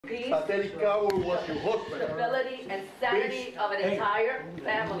peace, was your husband. stability, and sanity of an entire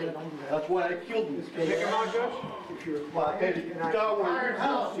family. That's why I killed him. Pick him out, Judge?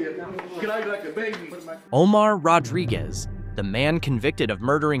 Can I like a baby? Omar Rodriguez, the man convicted of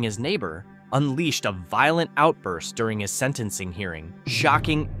murdering his neighbor, unleashed a violent outburst during his sentencing hearing,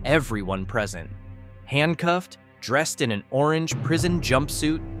 shocking everyone present. Handcuffed, dressed in an orange prison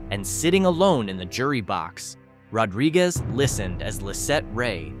jumpsuit, and sitting alone in the jury box, Rodriguez listened as Lisette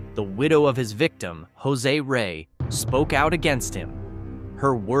Ray, the widow of his victim, Jose Ray, spoke out against him.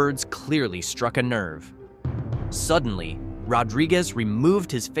 Her words clearly struck a nerve. Suddenly, Rodriguez removed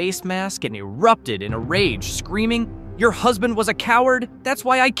his face mask and erupted in a rage, screaming, "Your husband was a coward! That's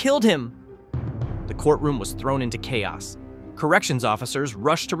why I killed him!" The courtroom was thrown into chaos. Corrections officers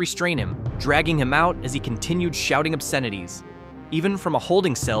rushed to restrain him, dragging him out as he continued shouting obscenities. Even from a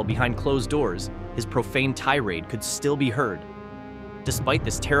holding cell behind closed doors, his profane tirade could still be heard. Despite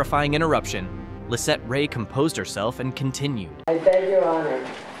this terrifying interruption, Lisette Ray composed herself and continued. I beg your honor,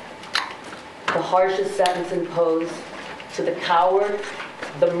 the harshest sentence imposed to the coward,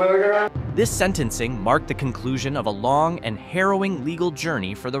 the murderer. This sentencing marked the conclusion of a long and harrowing legal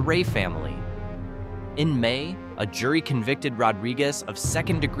journey for the Ray family. In May, a jury convicted Rodriguez of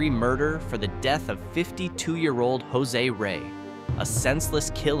second-degree murder for the death of 52-year-old Jose Ray, a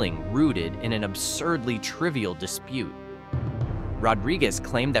senseless killing rooted in an absurdly trivial dispute. Rodriguez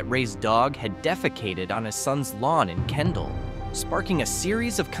claimed that Ray's dog had defecated on his son's lawn in Kendall, sparking a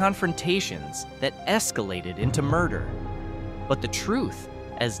series of confrontations that escalated into murder. But the truth,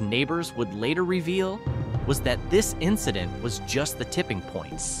 as neighbors would later reveal, was that this incident was just the tipping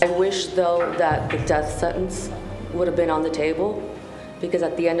point. I wish, though, that the death sentence would have been on the table, because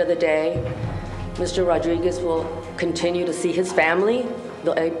at the end of the day, Mr. Rodriguez will continue to see his family.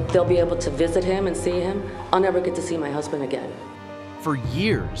 They'll be able to visit him and see him. I'll never get to see my husband again. For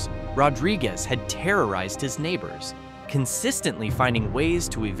years, Rodriguez had terrorized his neighbors, consistently finding ways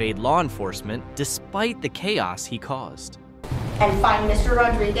to evade law enforcement despite the chaos he caused. And find Mr.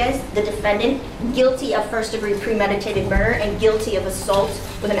 Rodriguez, the defendant, guilty of first-degree premeditated murder and guilty of assault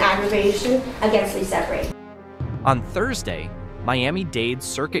with an aggravation against Lisette Ray. On Thursday, Miami-Dade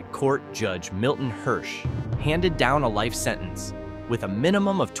Circuit Court Judge Milton Hirsch handed down a life sentence, with a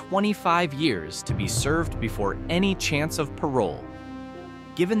minimum of 25 years to be served before any chance of parole.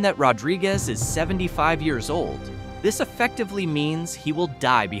 Given that Rodriguez is 75 years old, this effectively means he will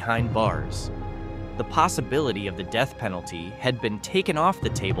die behind bars. The possibility of the death penalty had been taken off the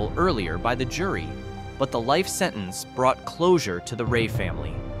table earlier by the jury, but the life sentence brought closure to the Ray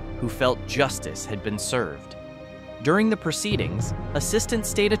family, who felt justice had been served. During the proceedings, Assistant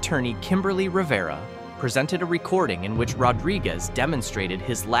State Attorney Kimberly Rivera presented a recording in which Rodriguez demonstrated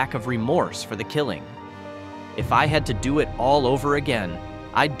his lack of remorse for the killing. "If I had to do it all over again,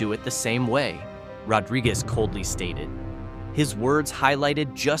 I'd do it the same way," Rodriguez coldly stated. His words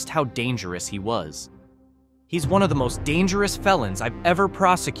highlighted just how dangerous he was. "He's one of the most dangerous felons I've ever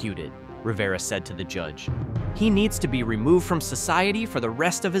prosecuted," Rivera said to the judge. "He needs to be removed from society for the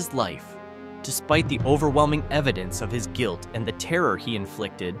rest of his life." Despite the overwhelming evidence of his guilt and the terror he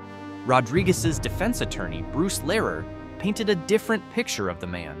inflicted, Rodriguez's defense attorney, Bruce Lehrer, painted a different picture of the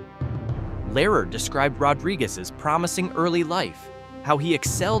man. Lehrer described Rodriguez's promising early life, how he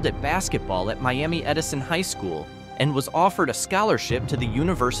excelled at basketball at Miami Edison High School and was offered a scholarship to the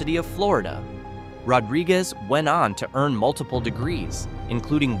University of Florida. Rodriguez went on to earn multiple degrees,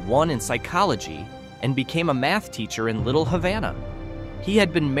 including one in psychology, and became a math teacher in Little Havana. He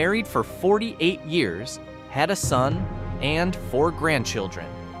had been married for 48 years, had a son, and 4 grandchildren.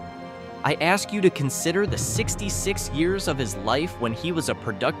 "I ask you to consider the 66 years of his life when he was a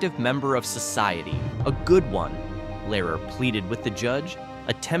productive member of society, a good one," Lehrer pleaded with the judge,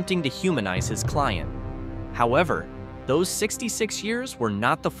 attempting to humanize his client. However, those 66 years were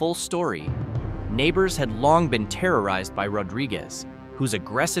not the full story. Neighbors had long been terrorized by Rodriguez, whose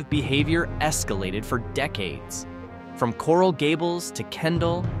aggressive behavior escalated for decades. From Coral Gables to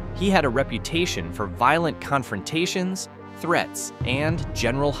Kendall, he had a reputation for violent confrontations, threats, and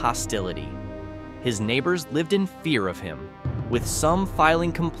general hostility. His neighbors lived in fear of him, with some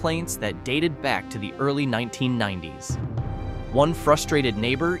filing complaints that dated back to the early 1990s. One frustrated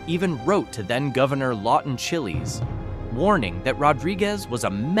neighbor even wrote to then-Governor Lawton Chiles, warning that Rodriguez was a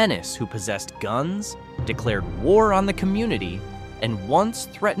menace who possessed guns, declared war on the community, and once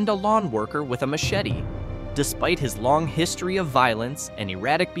threatened a lawn worker with a machete. Despite his long history of violence and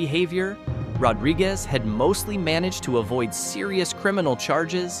erratic behavior, Rodriguez had mostly managed to avoid serious criminal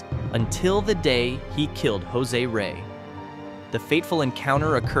charges until the day he killed Jose Ray. The fateful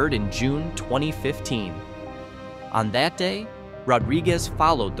encounter occurred in June 2015. On that day, Rodriguez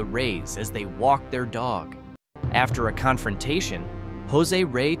followed the Rays as they walked their dog. After a confrontation, Jose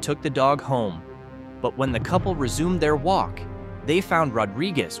Ray took the dog home, but when the couple resumed their walk, they found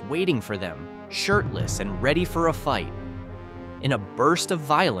Rodriguez waiting for them, shirtless and ready for a fight. In a burst of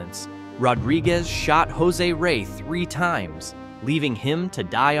violence, Rodriguez shot Jose Ray 3 times, leaving him to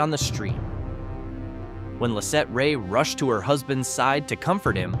die on the street. When Lisette Ray rushed to her husband's side to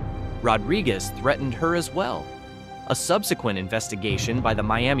comfort him, Rodriguez threatened her as well. A subsequent investigation by the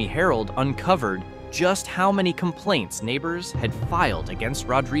Miami Herald uncovered just how many complaints neighbors had filed against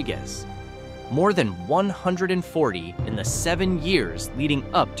Rodriguez. More than 140 in the 7 years leading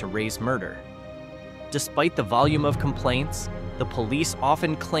up to Ray's murder. Despite the volume of complaints, the police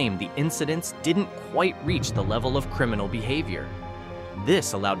often claimed the incidents didn't quite reach the level of criminal behavior.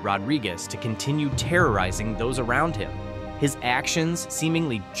 This allowed Rodriguez to continue terrorizing those around him, his actions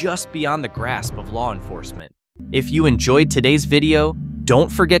seemingly just beyond the grasp of law enforcement. If you enjoyed today's video, don't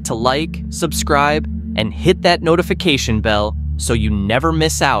forget to like, subscribe, and hit that notification bell so you never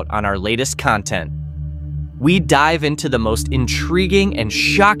miss out on our latest content. We dive into the most intriguing and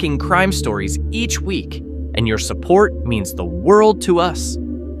shocking crime stories each week, and your support means the world to us.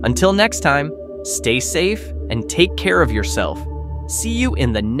 Until next time, stay safe and take care of yourself. See you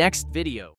in the next video.